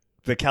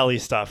the Kelly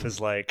stuff is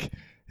like,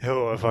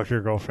 oh, I fucked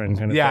your girlfriend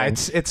kind of Yeah, thing.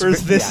 it's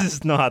Whereas this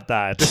is not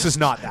that. This is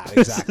not that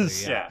exactly.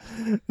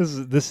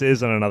 This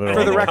is on another I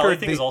level. think the Kelly record,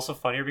 thing is also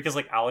funnier because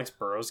like Alex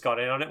Burrows got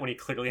in on it when he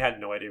clearly had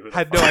no idea who the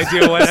had fuck no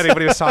idea what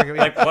anybody was talking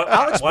about. Like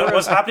Alex what Burrows,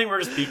 was happening?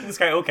 We're just beating this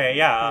guy. Okay,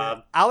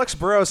 yeah. Alex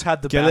Burrows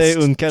had the Kelly best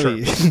un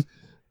Kelly. chirps.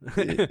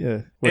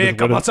 Yeah. Hey,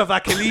 come on, ça va,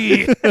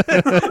 Kelly?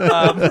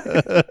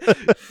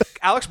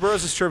 Alex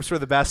Burrows' chirps were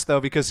the best though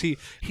because he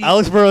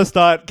Alex Burrows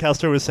thought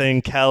Kelstor was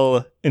saying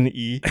Kel in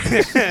E.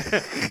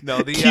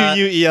 no the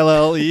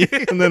Quelle,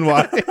 and then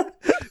Y.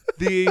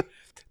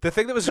 the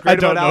thing that was great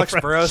don't about know Alex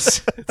French.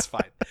 Burrows, it's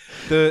fine.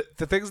 The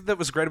thing that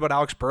was great about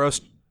Alex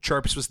Burrows'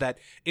 chirps was that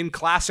in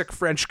classic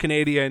French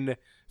Canadian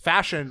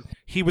fashion,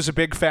 he was a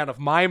big fan of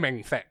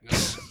miming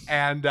things,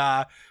 and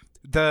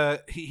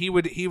he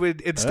would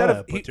instead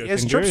of put your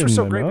his finger chirps were in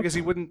so my great mouth. because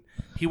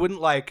he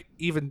wouldn't like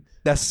even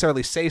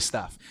necessarily say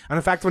stuff, and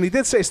in fact when he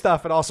did say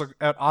stuff, it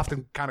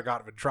often kind of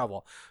got him in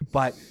trouble.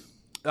 But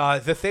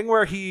the thing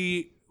where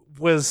he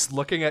was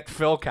looking at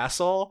Phil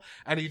Kessel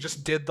and he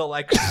just did the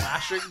like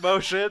slashing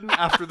motion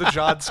after the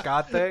John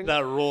Scott thing.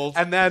 That rolled.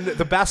 And then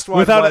the best one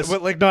Without was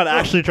like not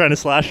actually trying to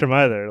slash him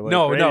either. Like,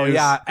 no, right? no, It was-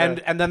 yeah.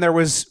 And then there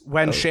was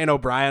when Shane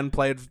O'Brien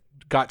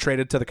got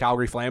traded to the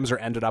Calgary Flames or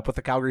ended up with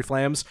the Calgary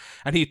Flames,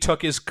 and he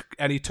took his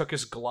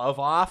glove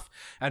off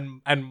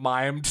and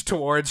mimed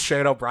towards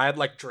Shane O'Brien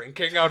like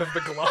drinking out of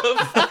the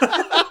glove.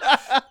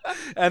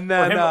 And Or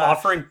then him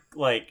offering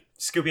like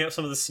scooping up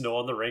some of the snow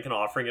on the rink and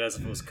offering it as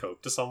if it was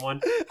Coke to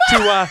someone.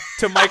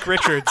 to Mike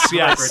Richards.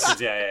 Yes. Mike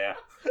Richards, yeah.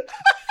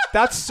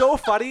 That's so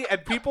funny,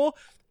 and people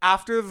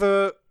after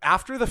the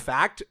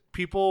fact,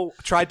 people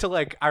tried to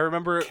like. I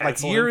remember Cancel like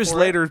him years for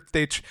later,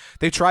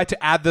 they tried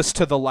to add this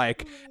to the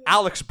like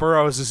Alex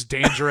Burrows is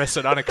dangerous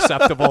and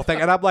unacceptable thing,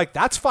 and I'm like,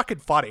 that's fucking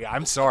funny.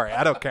 I'm sorry,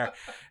 I don't care.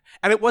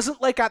 And it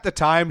wasn't like at the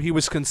time he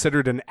was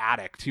considered an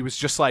addict. He was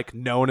just like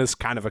known as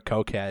kind of a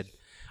cokehead.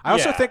 I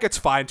also Yeah. think it's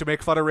fine to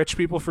make fun of rich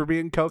people for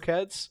being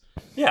cokeheads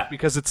Yeah.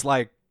 because it's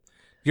like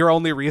your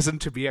only reason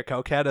to be a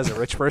cokehead as a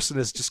rich person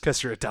is just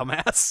because you're a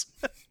dumbass.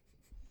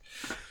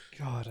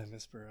 God, I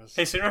miss Burrows.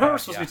 Hey, so you know how we're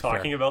supposed to yeah, be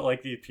talking about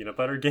like the peanut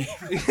butter game?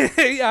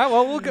 Yeah,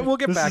 well, we'll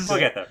get back to We'll it.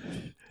 get there.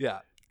 Yeah,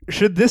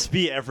 Should this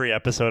be every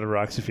episode of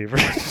Roxy Fever?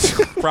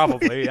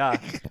 probably, yeah.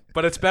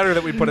 But it's better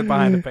that we put it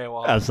behind the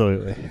paywall.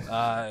 Absolutely.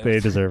 They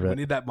deserve We it.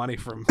 need that money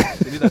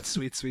we need that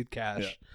sweet, sweet cash. Yeah.